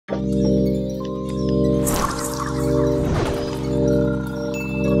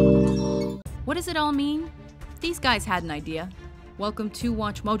What does it all mean? These guys had an idea. Welcome to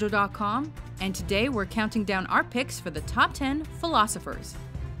WatchMojo.com, and today we're counting down our picks for the top 10 philosophers.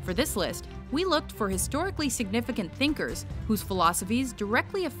 For this list, we looked for historically significant thinkers whose philosophies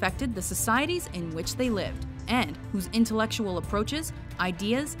directly affected the societies in which they lived, and whose intellectual approaches,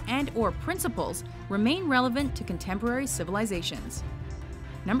 ideas, and/or principles remain relevant to contemporary civilizations.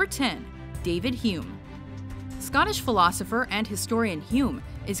 Number 10. David Hume. Scottish philosopher and historian Hume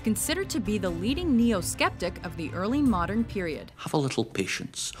is considered to be the leading neo-skeptic of the early modern period. Have a little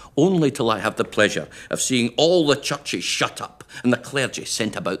patience, only till I have the pleasure of seeing all the churches shut up and the clergy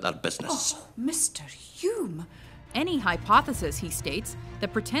sent about their business. Oh, Mr. Hume! Any hypothesis, he states,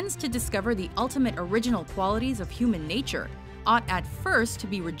 that pretends to discover the ultimate original qualities of human nature ought at first to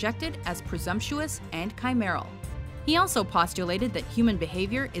be rejected as presumptuous and chimeral. He also postulated that human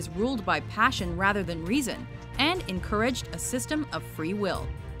behavior is ruled by passion rather than reason, and encouraged a system of free will.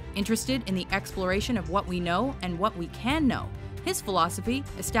 Interested in the exploration of what we know and what we can know, his philosophy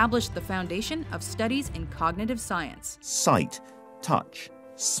established the foundation of studies in cognitive science. Sight, touch,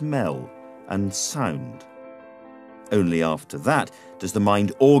 smell, and sound. Only after that does the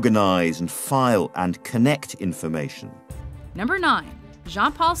mind organize and file and connect information. Number 9.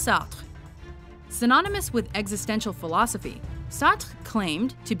 Jean-Paul Sartre. Synonymous with existential philosophy, Sartre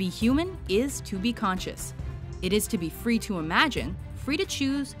claimed to be human is to be conscious. It is to be free to imagine, free to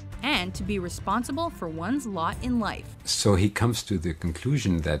choose, and to be responsible for one's lot in life. So he comes to the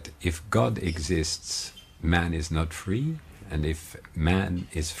conclusion that if God exists, man is not free, and if man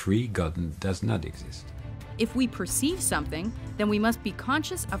is free, God does not exist. If we perceive something, then we must be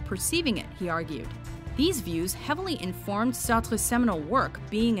conscious of perceiving it, he argued. These views heavily informed Sartre's seminal work,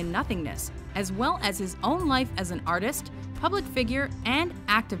 Being and Nothingness, as well as his own life as an artist, public figure, and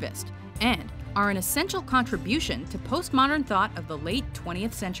activist, and are an essential contribution to postmodern thought of the late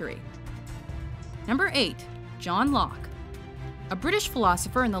 20th century. Number 8. John Locke. A British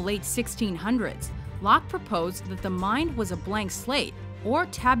philosopher in the late 1600s, Locke proposed that the mind was a blank slate, or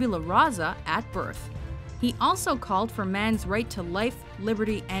tabula rasa, at birth. He also called for man's right to life,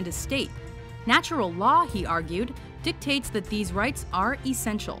 liberty, and estate. Natural law, he argued, dictates that these rights are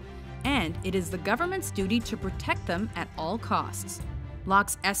essential, and it is the government's duty to protect them at all costs.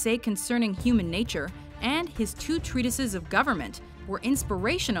 Locke's essay concerning human nature and his 2 treatises of government were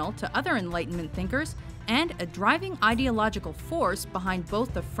inspirational to other Enlightenment thinkers and a driving ideological force behind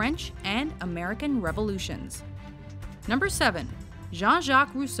both the French and American revolutions. Number 7.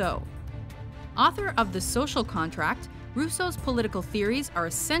 Jean-Jacques Rousseau. Author of The Social Contract, Rousseau's political theories are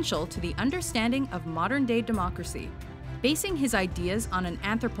essential to the understanding of modern-day democracy. Basing his ideas on an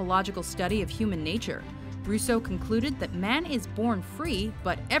anthropological study of human nature, Rousseau concluded that man is born free,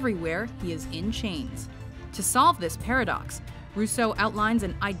 but everywhere he is in chains. To solve this paradox, Rousseau outlines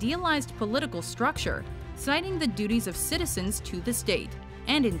an idealized political structure, citing the duties of citizens to the state,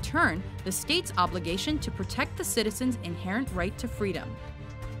 and in turn, the state's obligation to protect the citizens' inherent right to freedom.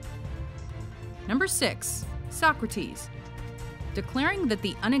 Number 6. Socrates. Declaring that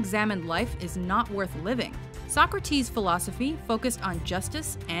the unexamined life is not worth living, Socrates' philosophy focused on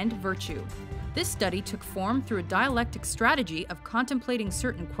justice and virtue. This study took form through a dialectic strategy of contemplating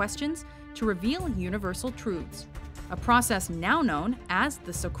certain questions to reveal universal truths, a process now known as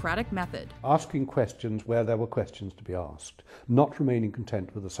the Socratic method. Asking questions where there were questions to be asked, not remaining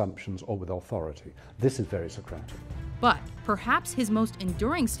content with assumptions or with authority. This is very Socratic. But perhaps his most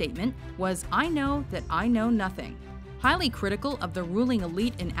enduring statement was, "I know that I know nothing." Highly critical of the ruling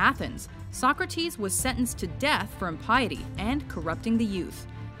elite in Athens, Socrates was sentenced to death for impiety and corrupting the youth,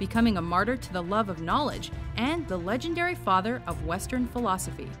 becoming a martyr to the love of knowledge and the legendary father of Western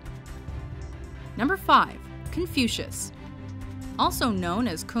philosophy. Number 5. Confucius. Also known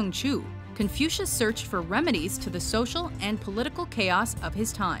as Kung Chu, Confucius searched for remedies to the social and political chaos of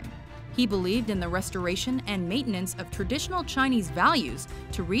his time. He believed in the restoration and maintenance of traditional Chinese values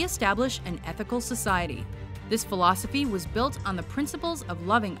to re-establish an ethical society. This philosophy was built on the principles of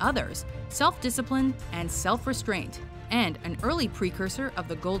loving others, self-discipline, and self-restraint, and an early precursor of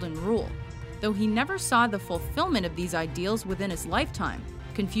the Golden Rule. Though he never saw the fulfillment of these ideals within his lifetime,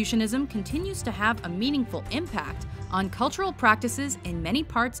 Confucianism continues to have a meaningful impact on cultural practices in many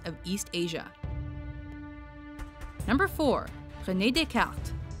parts of East Asia. Number 4. René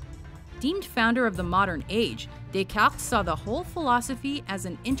Descartes. Deemed founder of the modern age, Descartes saw the whole philosophy as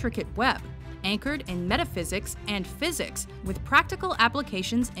an intricate web, anchored in metaphysics and physics with practical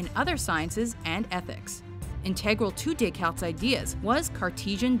applications in other sciences and ethics. Integral to Descartes' ideas was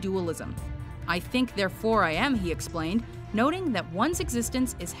Cartesian dualism. "I think, therefore I am," he explained, noting that one's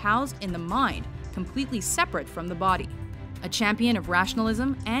existence is housed in the mind, completely separate from the body. A champion of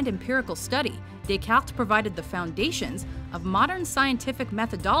rationalism and empirical study, Descartes provided the foundations of modern scientific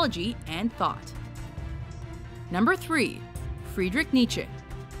methodology and thought. Number 3. Friedrich Nietzsche.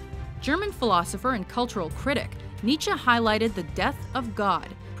 German philosopher and cultural critic, Nietzsche highlighted the death of God,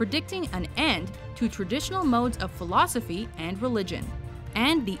 predicting an end to traditional modes of philosophy and religion,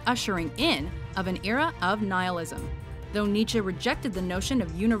 and the ushering in of an era of nihilism. Though Nietzsche rejected the notion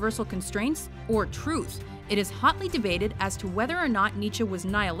of universal constraints or truth, it is hotly debated as to whether or not Nietzsche was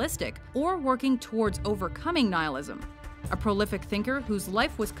nihilistic or working towards overcoming nihilism. A prolific thinker whose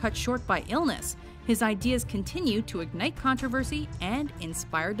life was cut short by illness, his ideas continue to ignite controversy and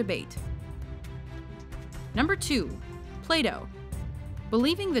inspire debate. Number 2. Plato.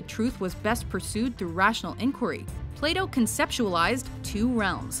 Believing the truth was best pursued through rational inquiry, Plato conceptualized two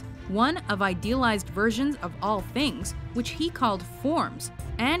realms, one of idealized versions of all things, which he called forms,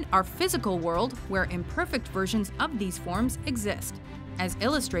 and our physical world where imperfect versions of these forms exist, as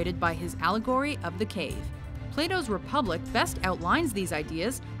illustrated by his allegory of the cave. Plato's Republic best outlines these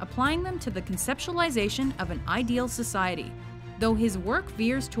ideas, applying them to the conceptualization of an ideal society. Though his work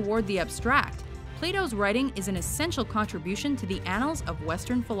veers toward the abstract, Plato's writing is an essential contribution to the annals of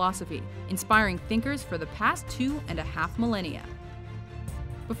Western philosophy, inspiring thinkers for the past 2.5 millennia.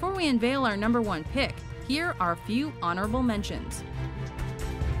 Before we unveil our number 1 pick, here are a few honorable mentions.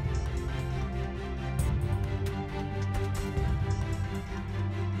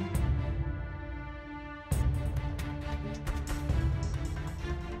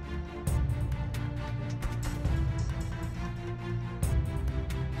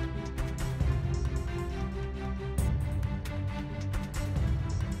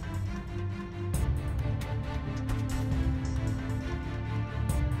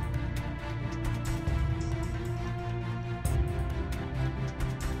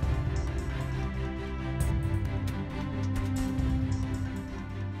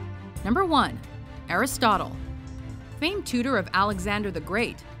 Number 1. Aristotle. Famed tutor of Alexander the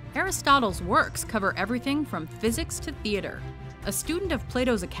Great, Aristotle's works cover everything from physics to theater. A student of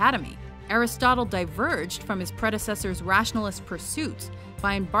Plato's Academy, Aristotle diverged from his predecessor's rationalist pursuits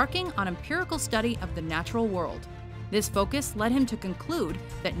by embarking on empirical study of the natural world. This focus led him to conclude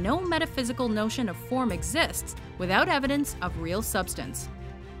that no metaphysical notion of form exists without evidence of real substance.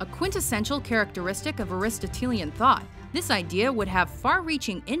 A quintessential characteristic of Aristotelian thought, this idea would have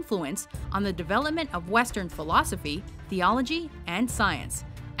far-reaching influence on the development of Western philosophy, theology, and science,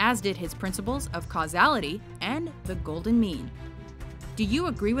 as did his principles of causality and the golden mean. Do you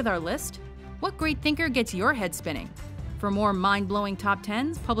agree with our list? What great thinker gets your head spinning? For more mind-blowing top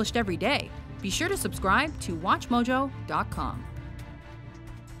 10s published every day, be sure to subscribe to WatchMojo.com.